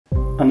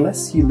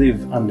Unless you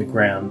live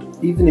underground,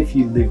 even if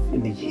you live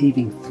in the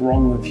heaving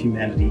throng of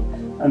humanity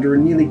under a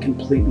nearly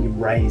completely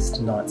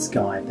raised night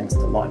sky thanks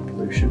to light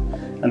pollution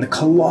and the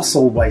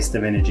colossal waste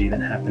of energy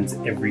that happens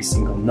every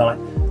single night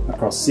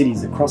across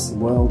cities across the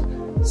world,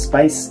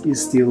 space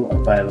is still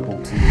available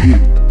to you.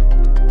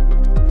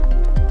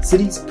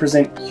 Cities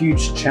present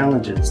huge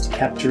challenges to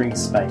capturing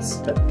space,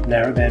 but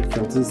narrowband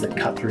filters that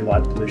cut through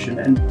light pollution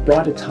and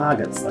brighter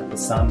targets like the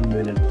sun,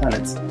 moon and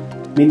planets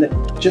mean that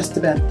just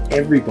about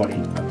everybody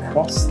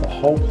across the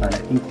whole planet,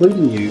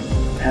 including you,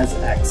 has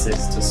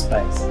access to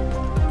space.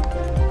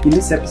 In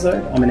this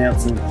episode, I'm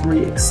announcing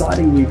 3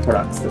 exciting new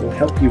products that will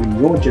help you in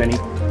your journey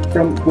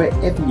from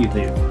wherever you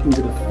live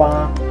into the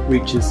far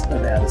reaches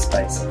of outer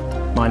space.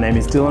 My name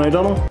is Dylan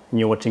O'Donnell and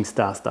you're watching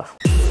Star Stuff.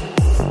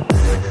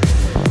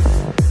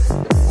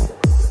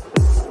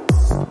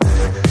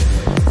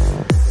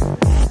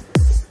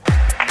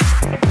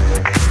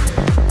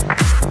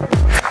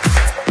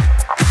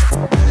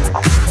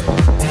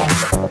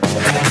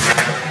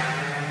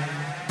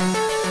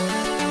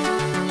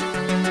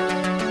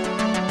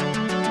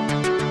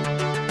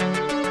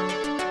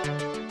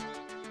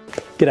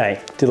 G'day,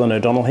 Dylan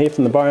O'Donnell here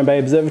from the Byron Bay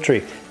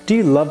Observatory. Do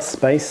you love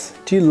space?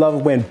 Do you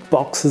love when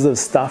boxes of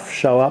stuff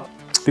show up?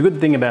 The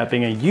good thing about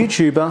being a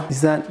YouTuber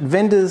is that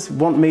vendors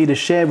want me to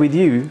share with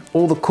you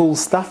all the cool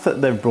stuff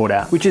that they've brought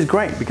out, which is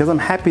great because I'm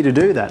happy to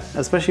do that,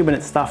 especially when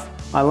it's stuff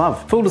I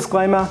love. Full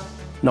disclaimer,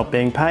 not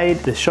being paid.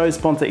 The show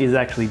sponsor is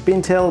actually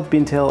Bintel.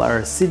 Bintel are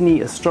a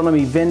Sydney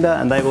astronomy vendor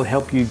and they will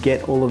help you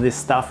get all of this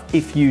stuff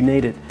if you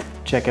need it.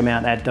 Check them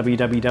out at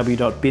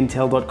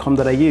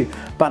www.bintel.com.au.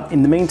 But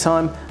in the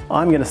meantime,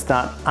 I'm going to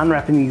start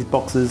unwrapping these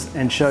boxes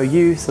and show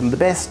you some of the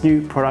best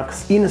new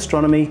products in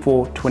astronomy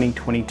for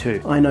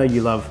 2022. I know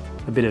you love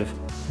a bit of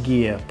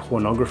gear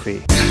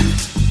pornography.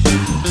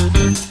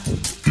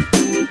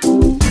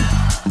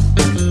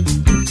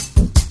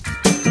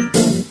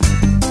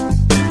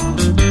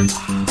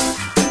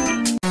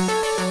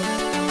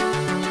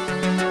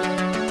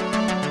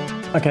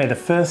 Okay, the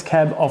first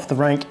cab off the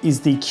rank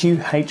is the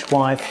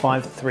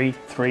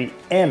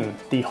QHY533M,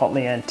 the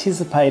hotly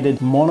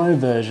anticipated mono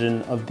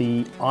version of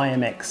the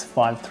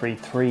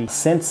IMX533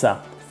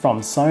 sensor from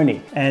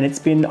Sony. And it's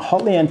been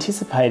hotly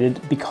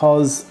anticipated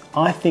because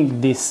I think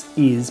this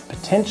is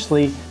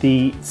potentially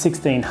the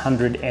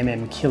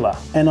 1600mm killer.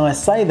 And I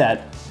say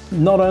that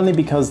not only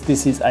because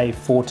this is a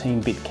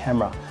 14-bit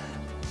camera,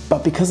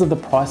 but because of the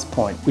price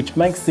point, which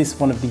makes this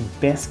one of the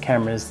best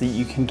cameras that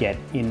you can get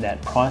in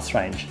that price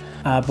range.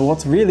 But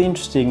what's really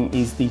interesting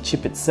is the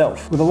chip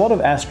itself. With a lot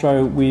of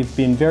astro, we've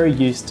been very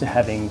used to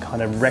having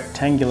kind of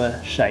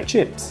rectangular shaped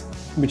chips,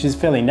 which is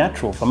fairly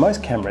natural for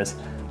most cameras.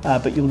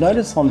 But you'll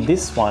notice on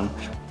this one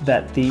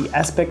that the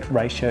aspect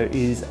ratio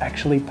is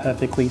actually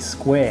perfectly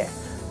square.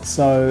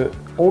 So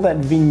all that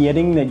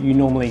vignetting that you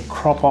normally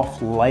crop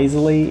off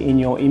lazily in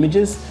your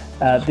images,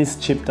 this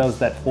chip does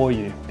that for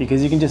you,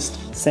 because you can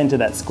just center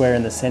that square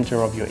in the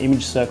center of your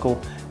image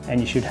circle and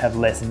you should have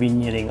less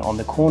vignetting on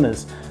the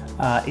corners.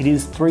 It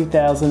is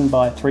 3000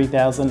 by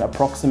 3000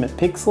 approximate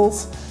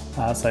pixels,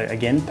 so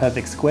again,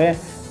 perfect square,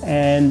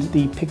 and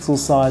the pixel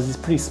size is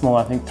pretty small,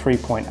 I think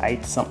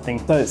 3.8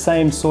 something. So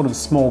same sort of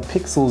small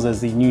pixels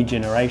as the new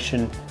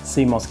generation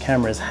CMOS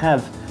cameras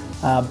have,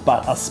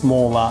 but a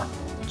smaller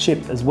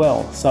chip as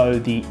well, so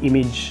the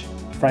image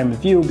frame of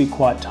view will be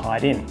quite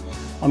tied in.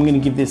 I'm going to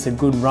give this a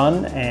good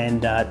run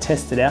and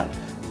test it out.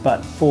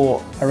 But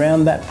for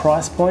around that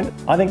price point,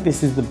 I think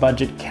this is the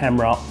budget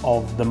camera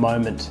of the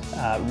moment.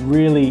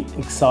 Really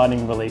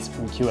exciting release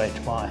from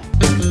QHY.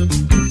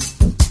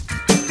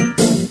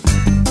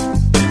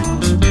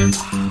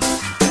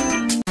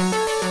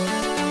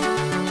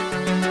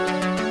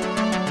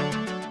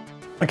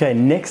 Okay,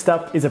 next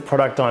up is a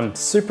product I'm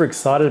super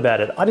excited about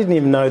it. I didn't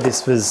even know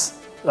this was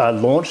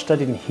launched. I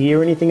didn't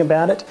hear anything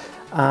about it,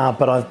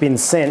 but I've been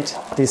sent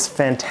this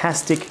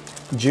fantastic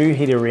dew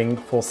heater ring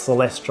for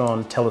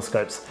Celestron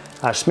telescopes,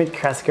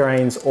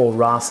 Schmidt-Cassegrains or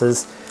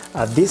RASAs.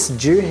 This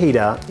dew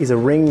heater is a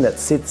ring that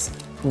sits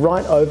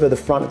right over the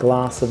front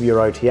glass of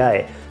your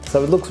OTA,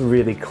 so it looks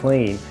really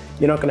clean.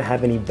 You're not going to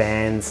have any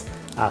bands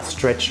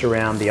stretched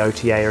around the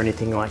OTA or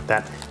anything like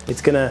that. It's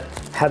going to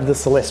have the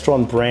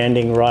Celestron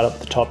branding right up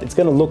the top. It's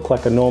going to look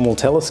like a normal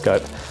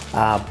telescope,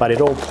 but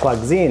it all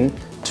plugs in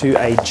to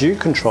a dew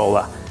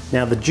controller.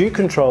 Now the dew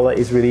controller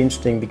is really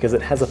interesting because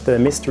it has a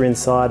thermistor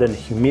inside and a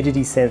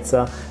humidity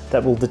sensor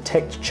that will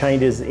detect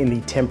changes in the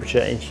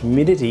temperature and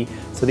humidity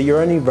so that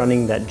you're only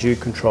running that dew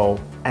control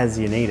as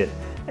you need it.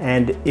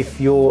 And if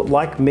you're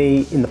like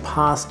me in the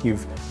past,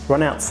 you've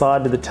run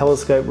outside to the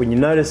telescope when you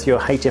notice your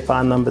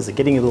HFR numbers are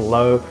getting a little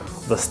low,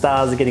 the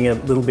stars are getting a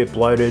little bit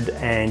bloated,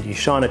 and you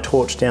shine a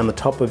torch down the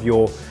top of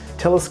your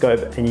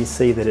telescope and you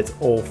see that it's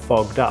all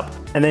fogged up.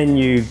 And then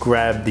you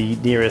grab the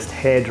nearest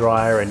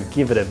hairdryer and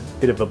give it a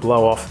bit of a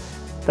blow off.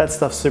 That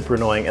stuff's super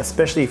annoying,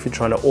 especially if you're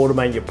trying to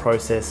automate your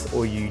process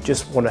or you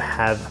just want to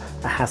have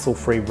a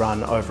hassle-free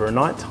run over a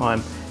night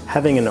time.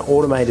 Having an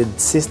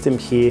automated system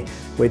here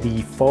where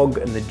the fog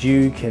and the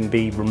dew can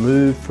be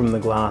removed from the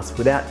glass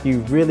without you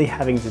really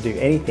having to do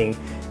anything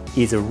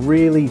is a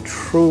really,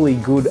 truly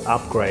good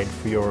upgrade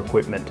for your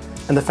equipment.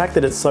 And the fact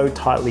that it's so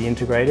tightly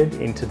integrated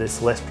into the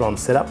Celestron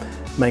setup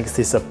makes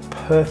this a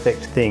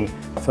perfect thing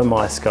for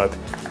my scope.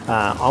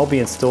 I'll be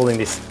installing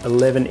this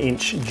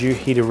 11-inch dew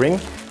heater ring,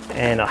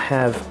 and I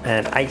have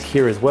an 8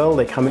 here as well.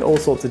 They come in all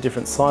sorts of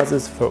different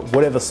sizes for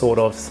whatever sort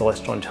of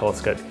Celestron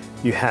telescope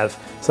you have.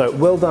 So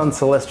well done,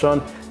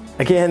 Celestron.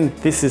 Again,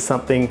 this is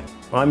something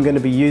I'm going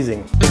to be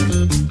using.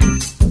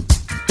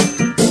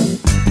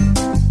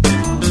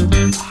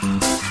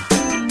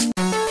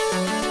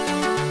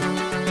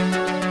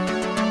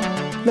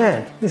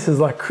 Man, this is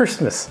like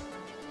Christmas.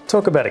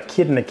 Talk about a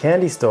kid in a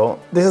candy store.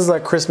 This is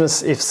like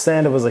Christmas if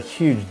Santa was a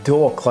huge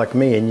dork like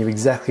me and knew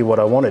exactly what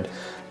I wanted.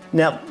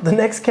 Now, the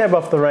next cab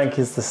off the rank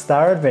is the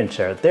Star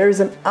Adventure. There is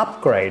an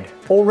upgrade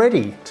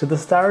already to the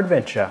Star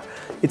Adventure.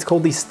 It's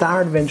called the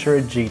Star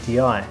Adventurer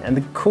GTI, and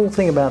the cool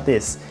thing about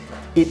this,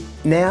 it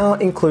now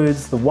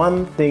includes the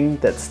one thing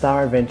that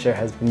Star Adventure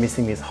has been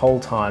missing this whole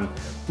time,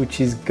 which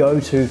is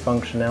go-to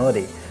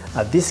functionality.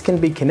 This can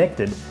be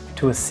connected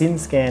to a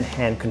SynScan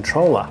hand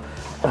controller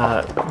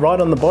right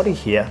on the body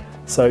here,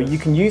 so you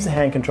can use a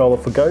hand controller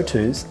for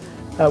go-tos,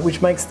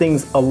 which makes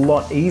things a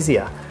lot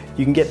easier.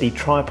 You can get the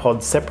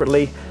tripod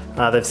separately.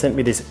 They've sent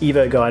me this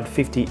EvoGuide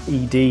 50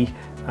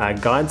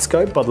 ED guide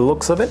scope by the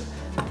looks of it,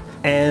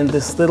 and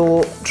this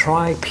little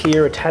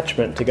tri-pier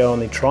attachment to go on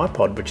the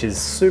tripod, which is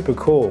super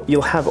cool.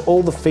 You'll have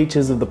all the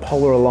features of the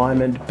polar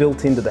alignment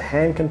built into the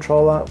hand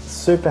controller.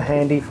 Super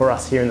handy for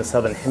us here in the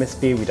Southern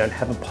Hemisphere. We don't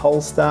have a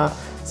pole star,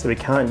 so we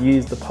can't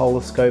use the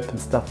polar scope and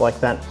stuff like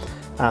that.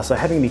 So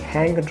having the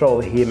hand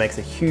controller here makes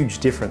a huge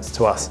difference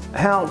to us.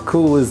 How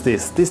cool is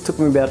this? This took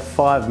me about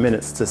 5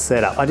 minutes to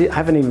set up. I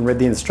haven't even read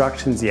the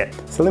instructions yet.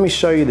 So let me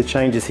show you the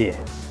changes here.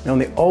 Now on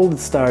the old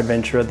Star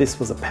Adventurer, this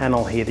was a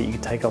panel here that you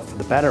could take off for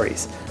the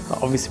batteries.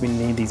 Obviously we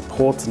need these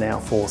ports now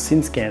for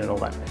SynScan and all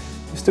that.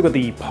 We've still got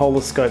the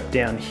polar scope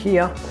down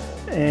here,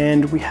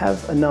 and we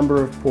have a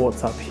number of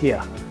ports up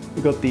here.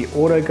 We've got the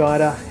auto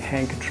guider,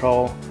 hand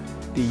control,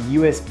 the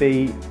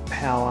USB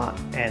power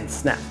and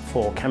snap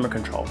for camera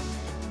control.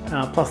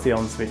 Plus the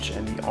on switch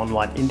and the on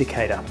light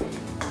indicator.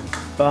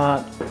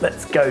 But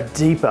let's go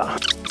deeper.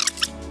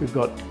 We've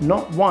got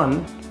not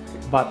one,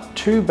 but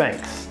 2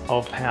 banks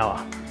of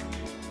power.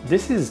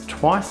 This is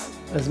twice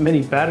as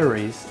many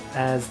batteries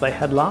as they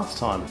had last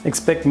time.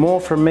 Expect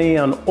more from me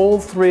on all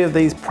 3 of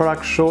these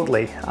products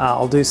shortly.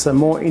 I'll do some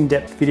more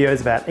in-depth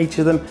videos about each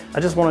of them.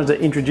 I just wanted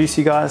to introduce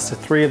you guys to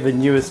 3 of the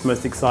newest,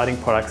 most exciting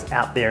products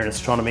out there in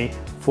astronomy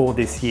for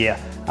this year.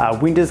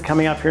 Winter's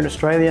coming up here in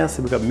Australia,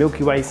 so we've got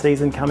Milky Way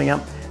season coming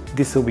up.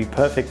 This will be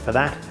perfect for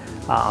that.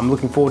 I'm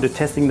looking forward to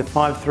testing the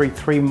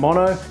 533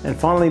 mono, and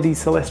finally the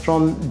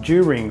Celestron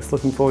Dew rings.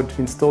 Looking forward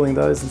to installing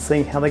those and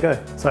seeing how they go.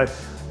 So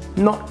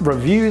not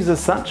reviews as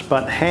such,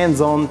 but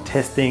hands-on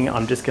testing.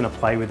 I'm just gonna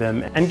play with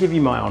them and give you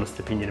my honest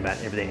opinion about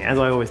everything, as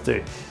I always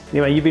do.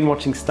 Anyway, you've been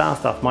watching Star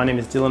Stuff. My name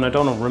is Dylan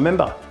O'Donnell.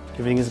 Remember,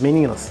 everything is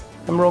meaningless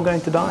and we're all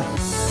going to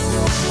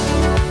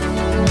die.